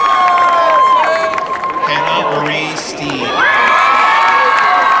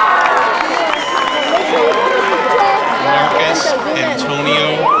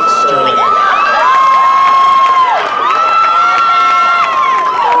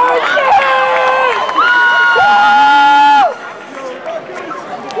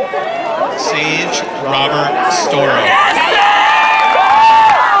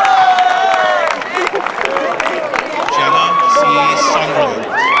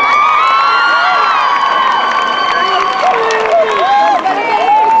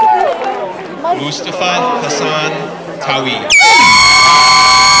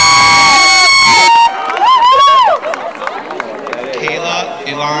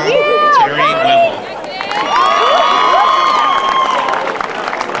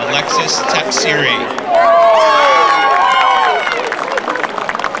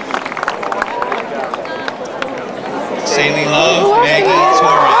 Saley Love Maggie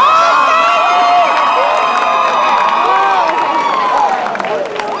Torres.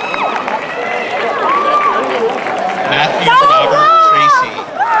 Matthew Robert Tracy.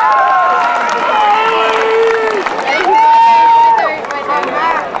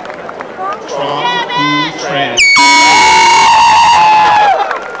 Tron Hu Tran.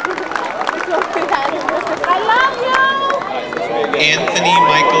 Anthony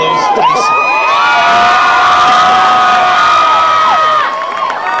Michaelos Tyson.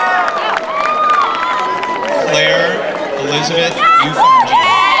 Claire Elizabeth Ufanji.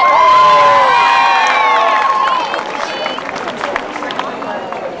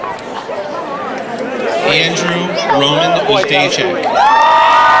 Andrew Roman Uzdejczyk.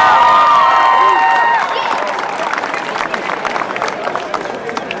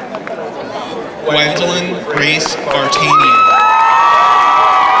 Gwendolyn Grace Bartanian.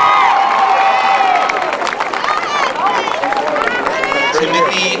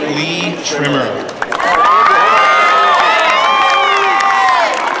 Timothy Lee Trimmer.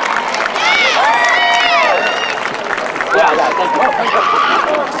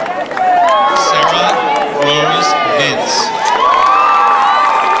 Sarah Rose Vince.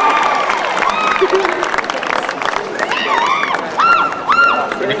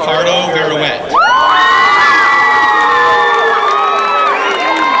 Ricardo Verouette.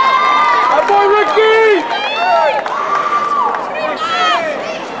 Our boy Ricky!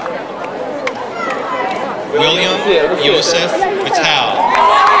 William Yosef Vital.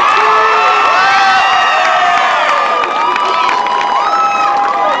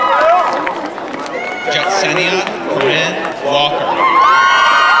 Jetsenia Corinne Walker.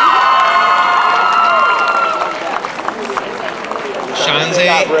 Shanze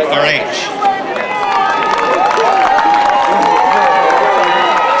RH.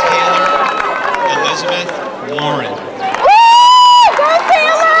 Taylor Elizabeth Lauren.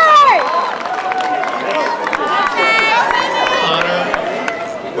 Connor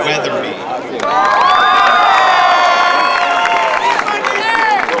Weatherby.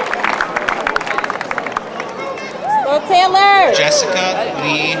 Go Taylor! Jessica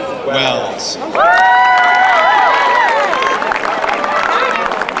Lee Wells.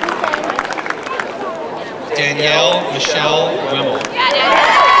 Danielle Michelle Wimmel.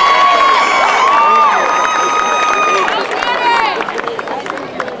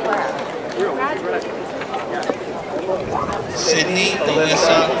 Sydney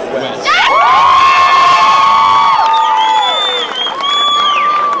Alyssa West.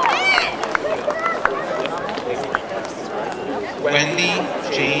 Wendy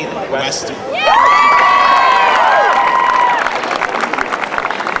Jane Weston.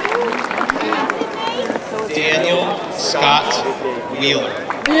 Daniel Scott Wheeler.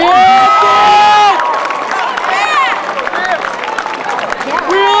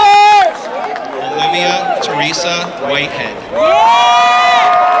 Olivia Teresa Whitehead.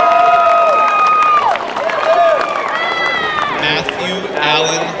 Matthew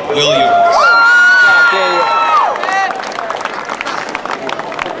Allen Williams.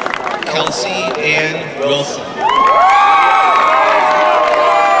 Kelsey Ann Wilson.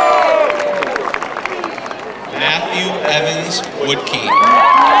 Matthew Evans Woodkey.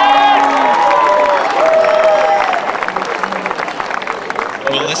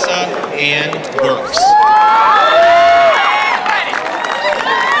 Melissa Ann Works.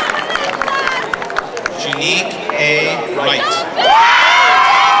 Janique A. Wright.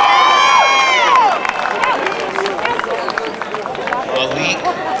 Malik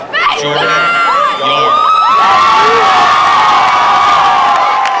Jordan Yard.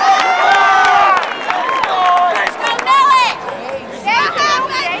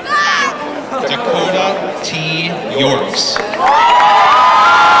 Dakota T. Yorks.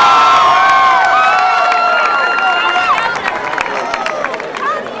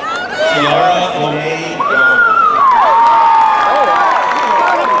 Kiara Monet Young.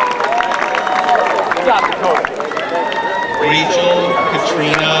 Rachel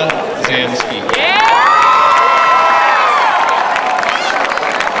Katrina Zansky.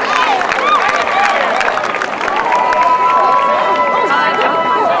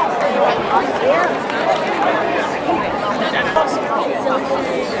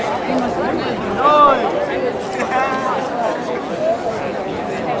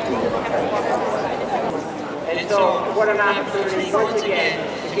 And so, what an opportunity once again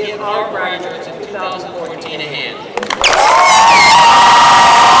to give our graduates of 2014 a hand.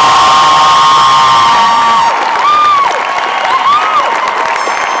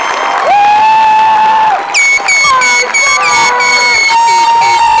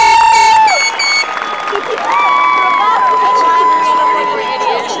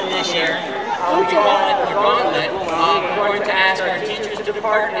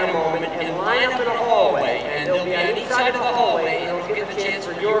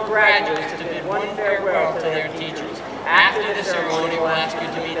 your graduates to bid one farewell to their teachers. After the ceremony, we'll ask you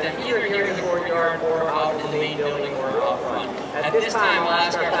to meet them either here in the courtyard or out in the main building or out front. At this time, we'll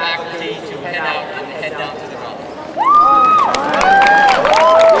ask our faculty to head out and head down to the college.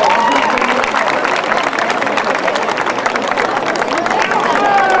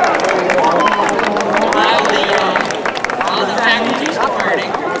 While the faculty's departing,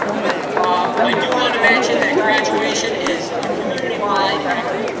 I do want to mention that graduation is a community-wide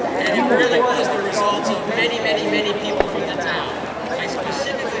effort, and it really was the result of many, many, many people from the town. I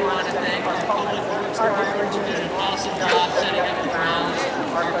specifically want to thank our public works department, who did an awesome job setting up the grounds,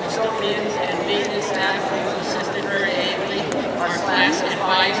 our custodians and maintenance staff who assisted very ably, our class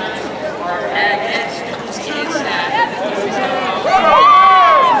advisors, our ag ed students and staff who always help out,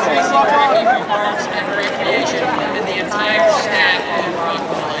 Tracy Cracky from Parks and Recreation, and the entire staff of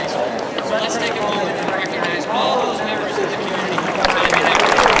Rockville High School. So let's take a moment to recognize all those members of the community who put time and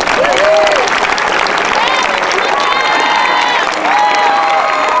effort.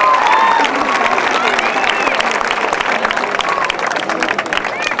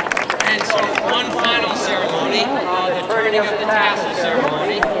 And so one final ceremony, the turning of the tassel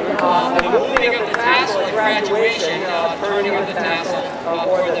ceremony. The moving of the tassel at graduation, turning of the tassel,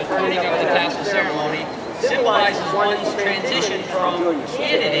 or the turning of the tassel ceremony, symbolizes one's transition from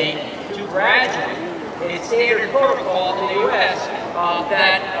candidate to graduate. It's standard protocol in the U.S.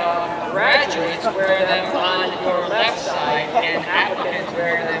 That graduates wear them on your left side and applicants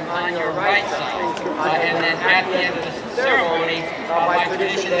wear them on your right side. And then at the end of the ceremony, by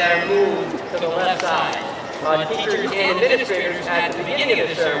tradition, they're moved to the left side. Teachers and administrators at the beginning of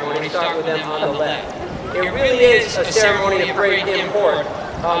the ceremony start with them on the left. It really is a ceremony of great import,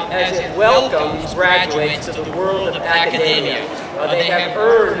 as it welcomes graduates to the world of academia. They have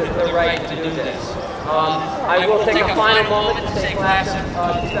earned the right to do this. I will take a final moment to say, class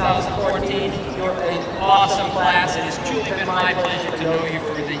of 2014, you're an awesome class. It has truly been my pleasure to know you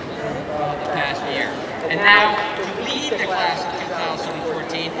for the past year. And now, to lead the class of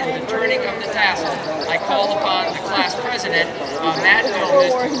 2014 in the turning of the tassel, I call upon the class president, Matt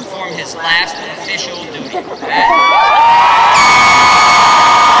Gomez, to perform his last official duty.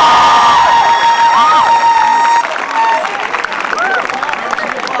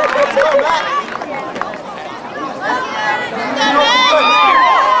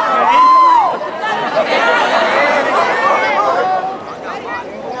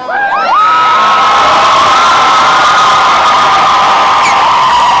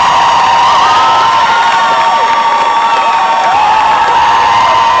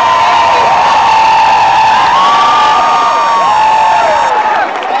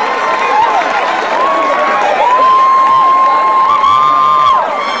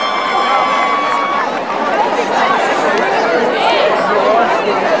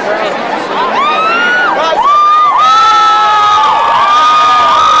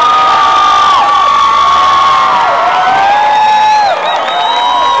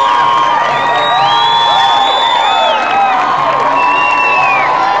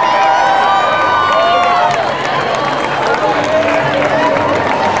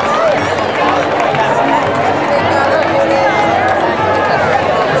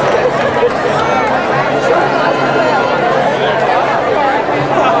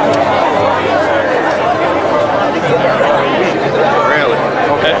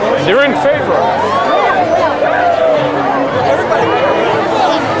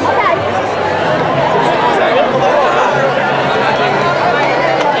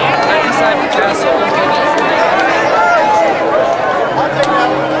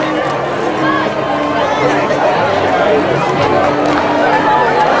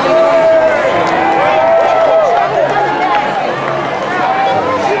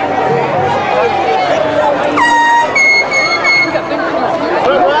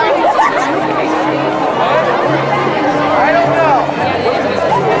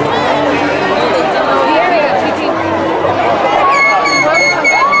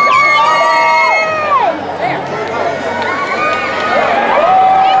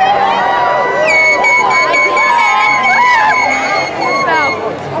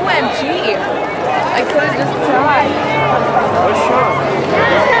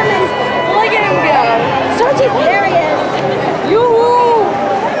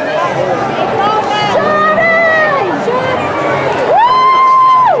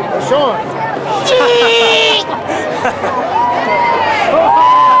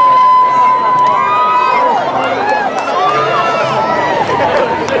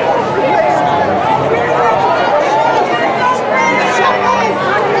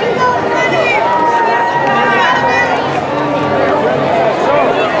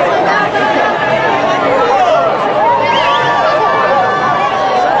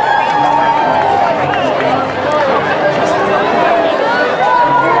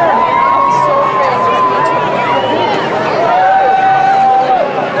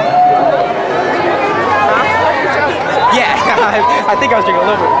 think I was drinking a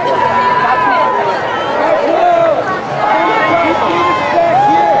little bit.